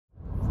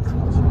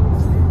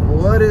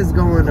is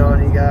going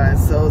on, you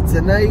guys? So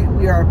tonight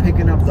we are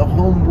picking up the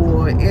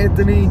homeboy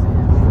Anthony,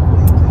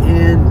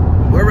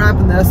 and we're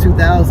wrapping the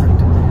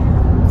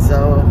S2000.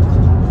 So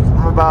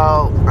I'm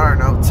about, I don't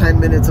know, 10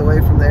 minutes away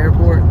from the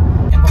airport.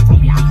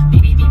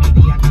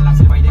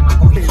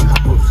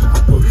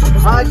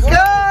 My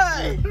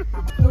guy!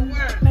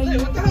 Hey,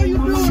 what the hell you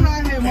doing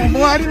out here, my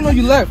boy? I didn't know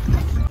you left.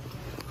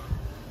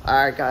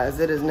 Alright guys,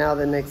 it is now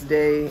the next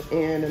day,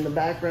 and in the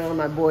background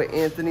my boy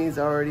Anthony's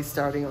already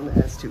starting on the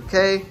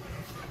S2K.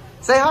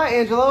 Say hi,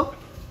 Angelo.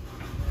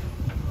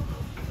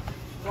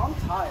 Well, I'm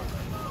tired.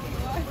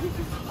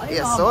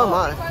 Yeah, so am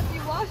I.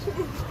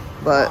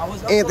 But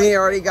Anthony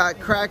already got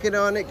cracking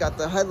on it, got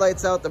the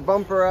headlights out, the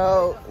bumper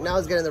out. Now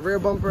he's getting the rear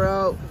bumper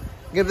out.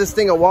 Give this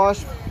thing a wash.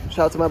 Shout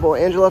out to my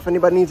boy Angelo. If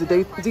anybody needs a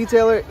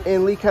detailer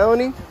in Lee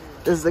County,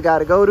 this is the guy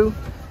to go to.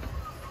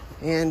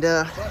 And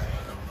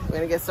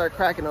we're gonna start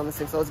cracking on this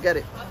thing, so let's get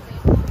it.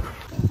 All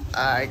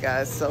right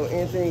guys, so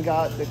Anthony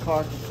got the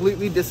car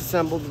completely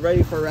disassembled,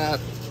 ready for wrap.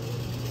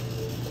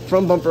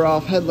 Front bumper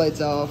off,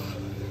 headlights off,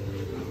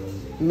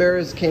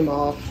 mirrors came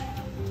off,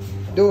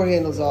 door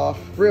handles off,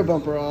 rear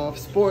bumper off,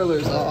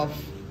 spoilers off.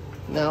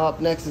 Now up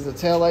next is the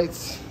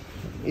taillights.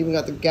 Even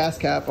got the gas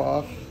cap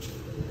off.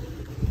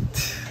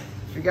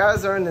 If you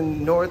guys are in the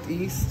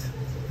Northeast,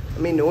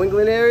 New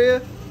England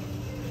area,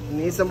 you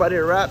need somebody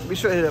to wrap, be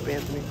sure to hit up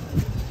Anthony.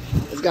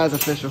 This guy's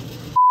official. I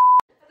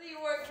thought you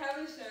wore a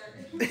Kevin's shirt.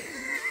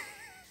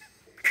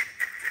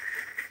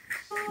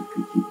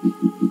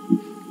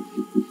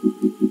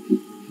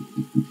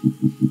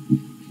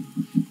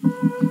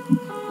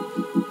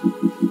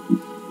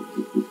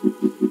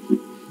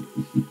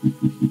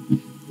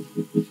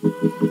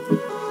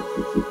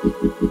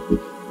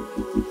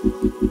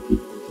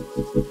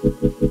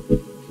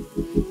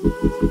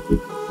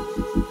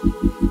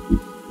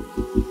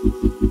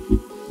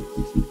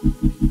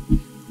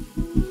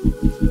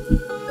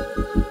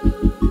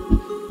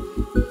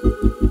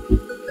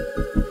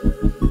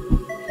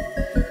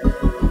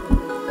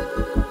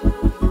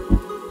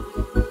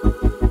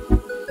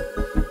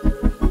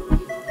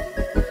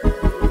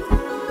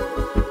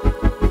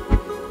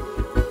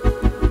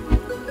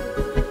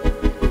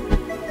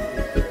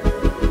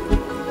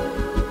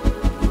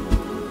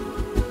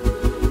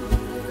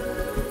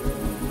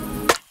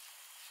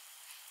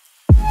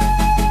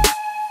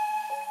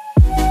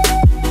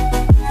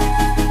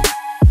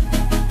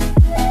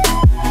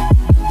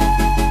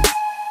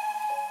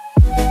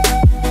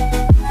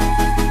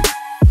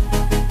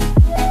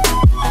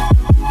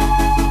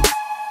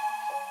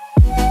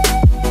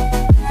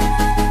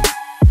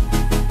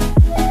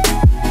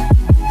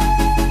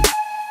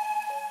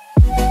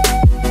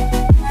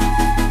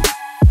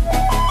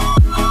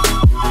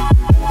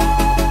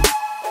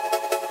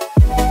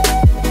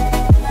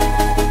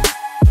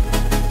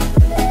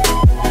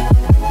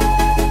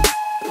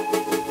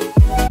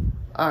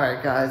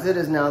 Alright guys, it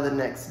is now the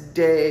next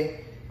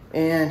day,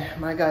 and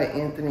my guy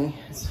Anthony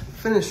is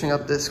finishing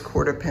up this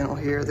quarter panel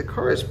here. The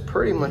car is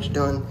pretty much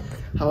done.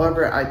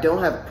 However, I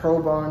don't have Pro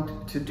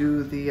Bond to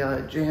do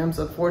the jams,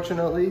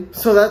 unfortunately.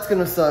 So that's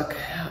gonna suck.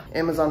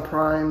 Amazon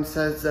Prime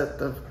says that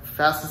the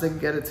fastest they can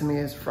get it to me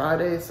is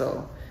Friday,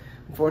 so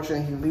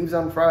unfortunately he leaves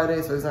on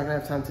Friday, so he's not gonna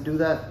have time to do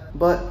that.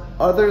 But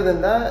other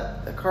than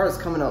that, the car is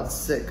coming out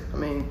sick.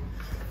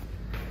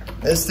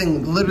 This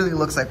thing literally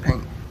looks like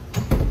paint.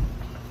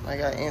 My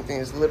guy Anthony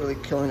is literally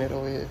killing it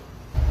over here.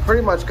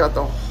 Pretty much got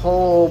the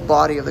whole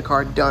body of the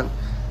car done.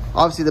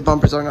 Obviously the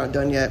bumpers are not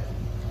done yet.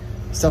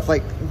 Stuff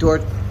like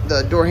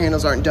the door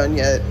handles aren't done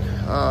yet.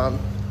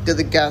 Did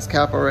the gas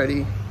cap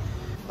already.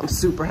 I'm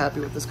super happy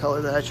with this color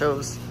that I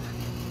chose.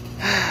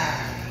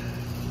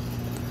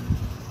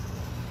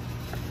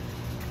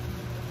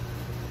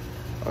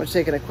 I'm just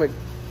taking a quick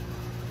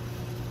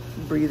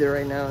breather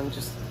right now and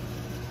just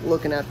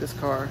looking at this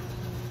car,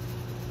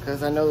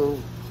 because I know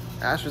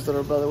Asher's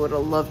little brother would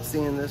have loved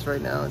seeing this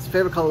right now. His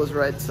favorite color is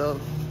red, so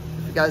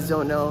if you guys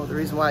don't know, the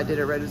reason why I did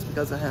it red is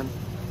because of him.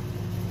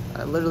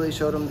 I literally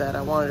showed him that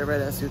I wanted a red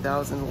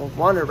S2000, well,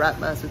 wanted to wrap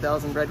my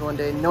S2000 red one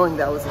day, knowing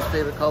that was his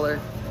favorite color.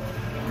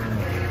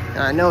 And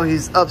I know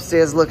he's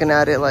upstairs looking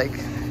at it like,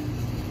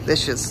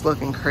 this shit's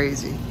looking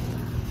crazy.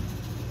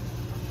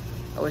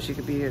 I wish he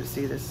could be here to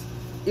see this.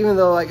 Even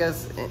though, I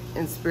guess,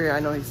 in spirit, I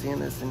know he's seeing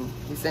this, and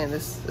he's saying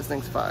this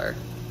thing's fire.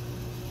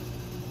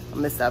 I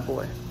miss that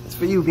boy. It's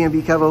for you,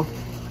 B&B Kevo.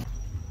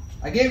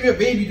 I gave you a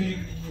baby,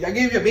 dude. I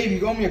gave you a baby.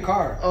 You owe me a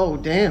car. Oh,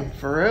 damn.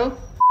 For real?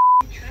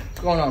 What's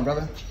going on,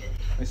 brother?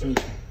 Nice to meet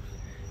you.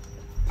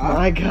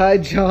 My guy,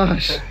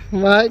 Josh.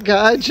 My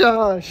guy,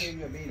 Josh.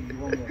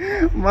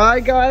 My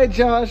guy,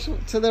 Josh,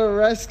 to the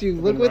rescue.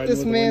 Look what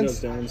this man's...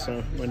 down,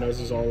 so my nose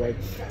is all like...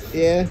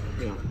 Yeah?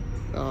 Yeah.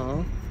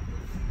 Oh.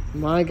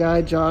 My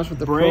guy, Josh, with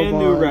the brand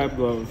new Pro wrap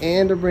glove.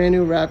 And a brand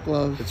new wrap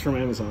glove. It's from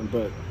Amazon,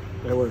 but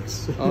it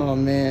works. Oh,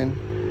 man.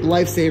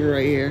 Lifesaver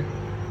right here.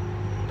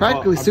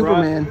 Practically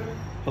Superman.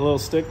 A little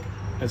stick.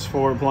 It's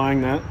for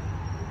applying that.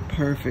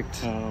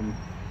 Perfect.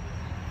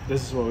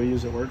 This is what we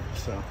use at work,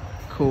 so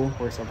cool.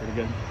 Works out pretty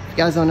good. If you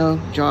guys don't know,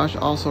 Josh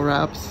also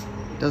wraps.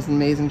 Does an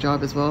amazing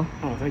job as well.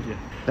 Oh, thank you.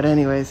 But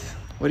anyways,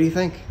 What do you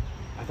think?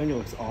 I think it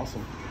looks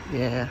awesome.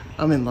 Yeah,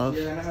 I'm in love.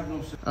 Yeah, I have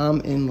no.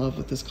 I'm in love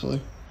with this color.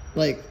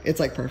 Like, it's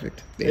like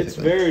perfect, basically. It's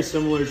very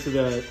similar to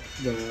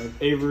the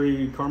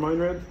Avery Carmine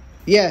red.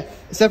 Yeah,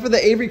 except for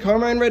the Avery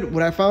Carmine red,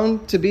 what I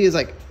found to be is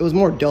like, it was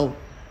more dull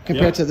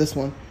compared to this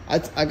one.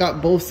 I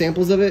got both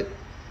samples of it,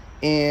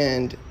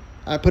 and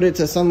I put it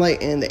to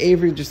sunlight, and the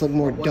Avery just looked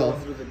more dull.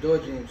 Through the door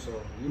jam, so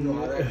you know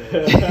how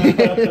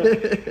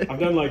that goes. I've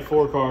done like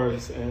 4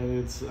 cars, and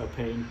it's a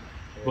pain.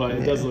 But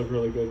it does look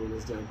really good when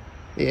it's done.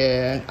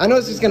 Yeah, I know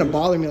it's just gonna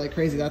bother me like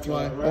crazy. That's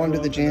why I want to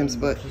do the jams.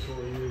 But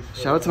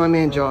shout out to my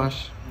man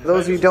Josh. For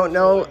those of you who don't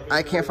know,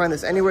 I can't find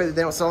this anywhere.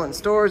 They don't sell it in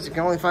stores. You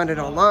can only find it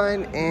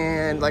online.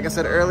 And like I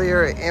said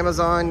earlier,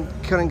 Amazon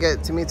couldn't get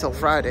it to me till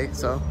Friday.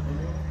 So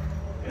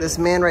this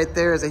man right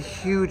there is a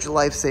huge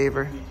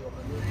lifesaver.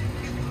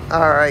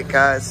 All right,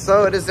 guys.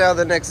 So it is now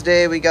the next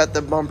day. We got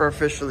the bumper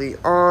officially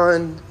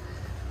on.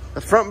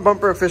 The front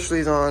bumper officially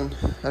is on,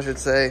 I should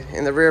say.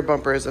 And the rear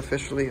bumper is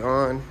officially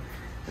on.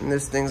 And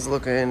this thing's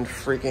looking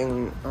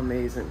freaking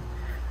amazing.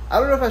 I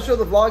don't know if I showed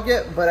the vlog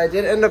yet, but I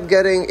did end up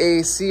getting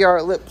a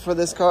CR lip for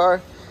this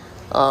car.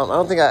 I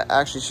don't think I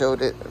actually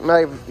showed it.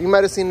 You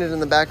might have seen it in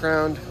the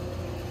background.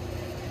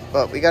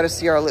 But we got a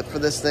CR lip for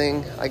this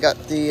thing. I got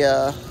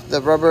the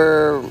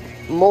rubber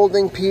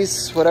molding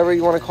piece, whatever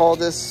you want to call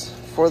this,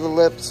 for the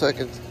lip so it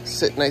could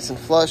sit nice and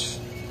flush.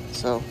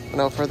 So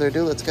without further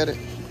ado, let's get it.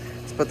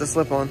 Let's put this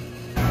lip on.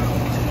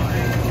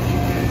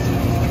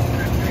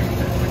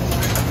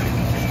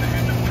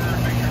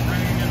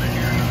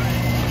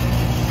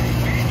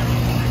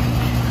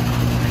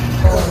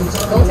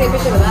 Don't take a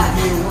picture of that.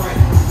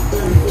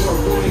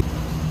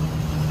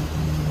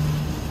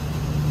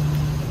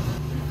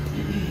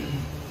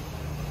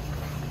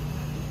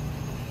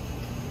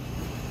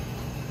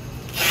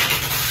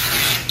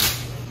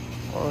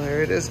 Well,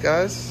 here it is,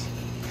 guys.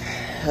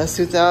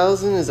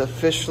 S2000 is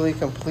officially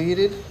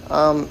completed.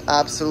 I'm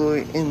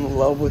absolutely in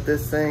love with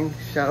this thing.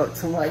 Shout out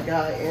to my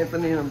guy,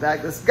 Anthony, in the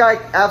back. This guy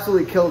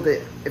absolutely killed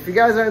it. If you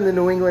guys are in the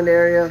New England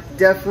area,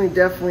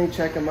 definitely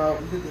check him out.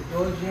 Did the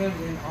door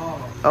jams and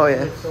Oh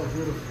yeah. It's so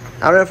beautiful.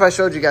 I don't know if I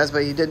showed you guys,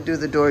 but he did do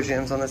the door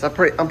jams on this. I'm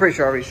pretty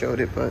sure I already showed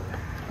it, but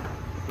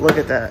look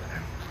at that.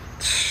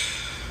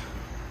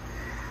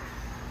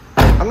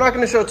 I'm not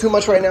going to show too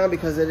much right now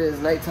because it is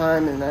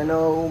nighttime, and I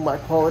know my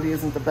quality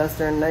isn't the best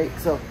during night.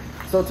 So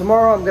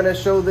tomorrow I'm going to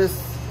show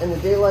this in the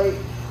daylight,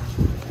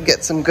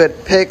 get some good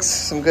pics,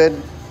 some good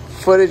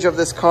footage of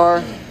this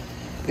car,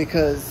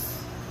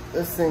 because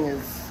this thing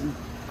is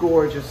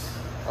gorgeous.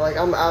 Like,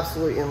 I'm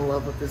absolutely in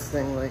love with this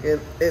thing. Like,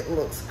 it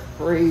looks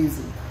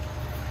crazy.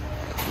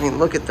 I mean,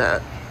 look at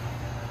that.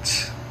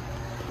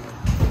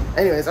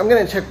 Anyways, I'm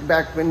going to check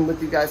back in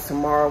with you guys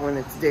tomorrow when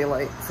it's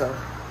daylight. So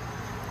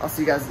I'll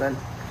see you guys then.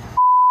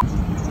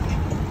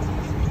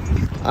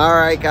 All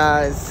right,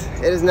 guys.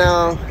 It is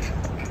now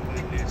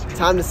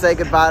time to say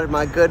goodbye to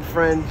my good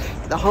friend,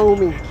 the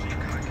homie,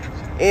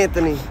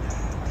 Anthony,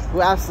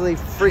 who absolutely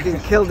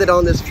freaking killed it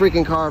on this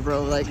freaking car,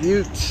 bro. Like,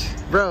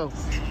 bro.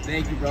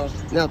 Thank you, bro.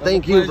 No,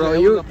 thank you, bro.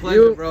 It was a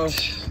pleasure, bro.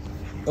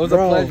 It was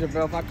Bro. a pleasure,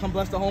 bro. If I come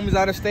bless the homies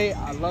out of state,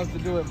 I'd love to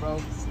do it, bro.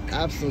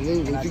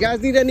 Absolutely. If you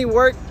guys need any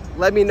work,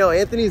 let me know.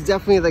 Anthony's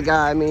definitely the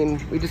guy. I mean,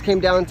 we just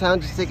came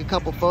downtown just to take a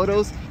couple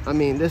photos. I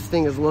mean, this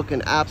thing is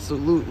looking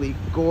absolutely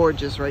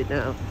gorgeous right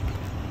now.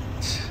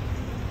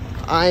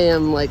 I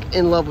am like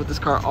in love with this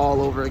car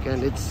all over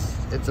again.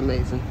 It's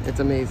amazing. It's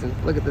amazing.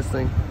 Look at this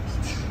thing.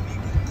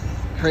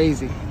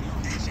 Crazy.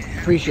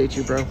 Appreciate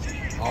you, bro.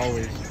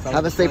 Always.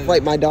 Have a safe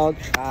flight, my dog.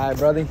 All right,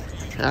 brother.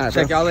 All right,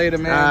 Check bro. y'all later,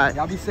 man. All right.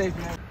 Y'all be safe,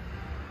 man.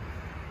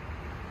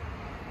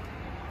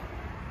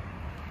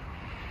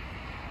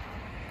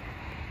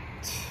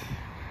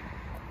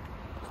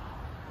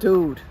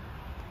 Dude,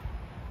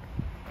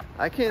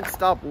 I can't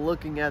stop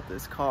looking at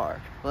this car.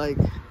 Like,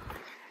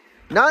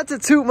 not to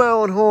toot my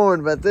own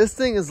horn, but this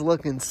thing is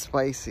looking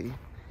spicy.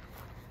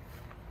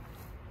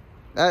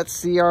 That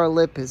CR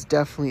lip is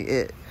definitely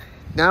it.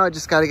 Now I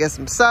just gotta get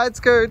some side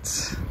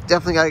skirts.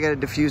 Definitely gotta get a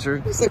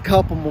diffuser. Just a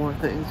couple more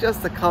things.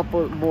 Just a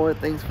couple more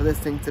things for this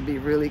thing to be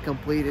really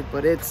completed.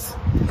 But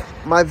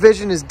my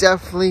vision is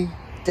definitely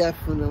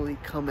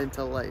coming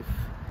to life.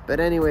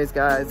 But anyways,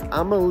 guys,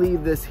 I'm gonna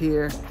leave this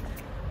here.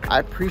 I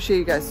appreciate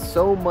you guys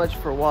so much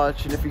for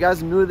watching. If you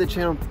guys are new to the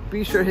channel,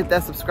 be sure to hit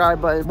that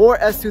subscribe button. More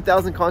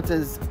S2000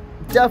 content is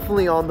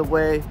definitely on the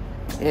way.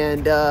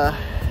 And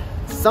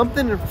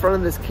something in front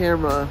of this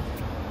camera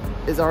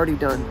is already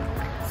done.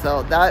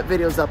 So that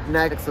video's up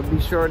next. So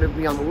be sure to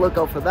be on the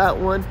lookout for that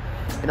one.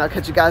 And I'll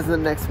catch you guys in the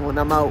next one.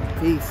 I'm out.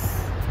 Peace.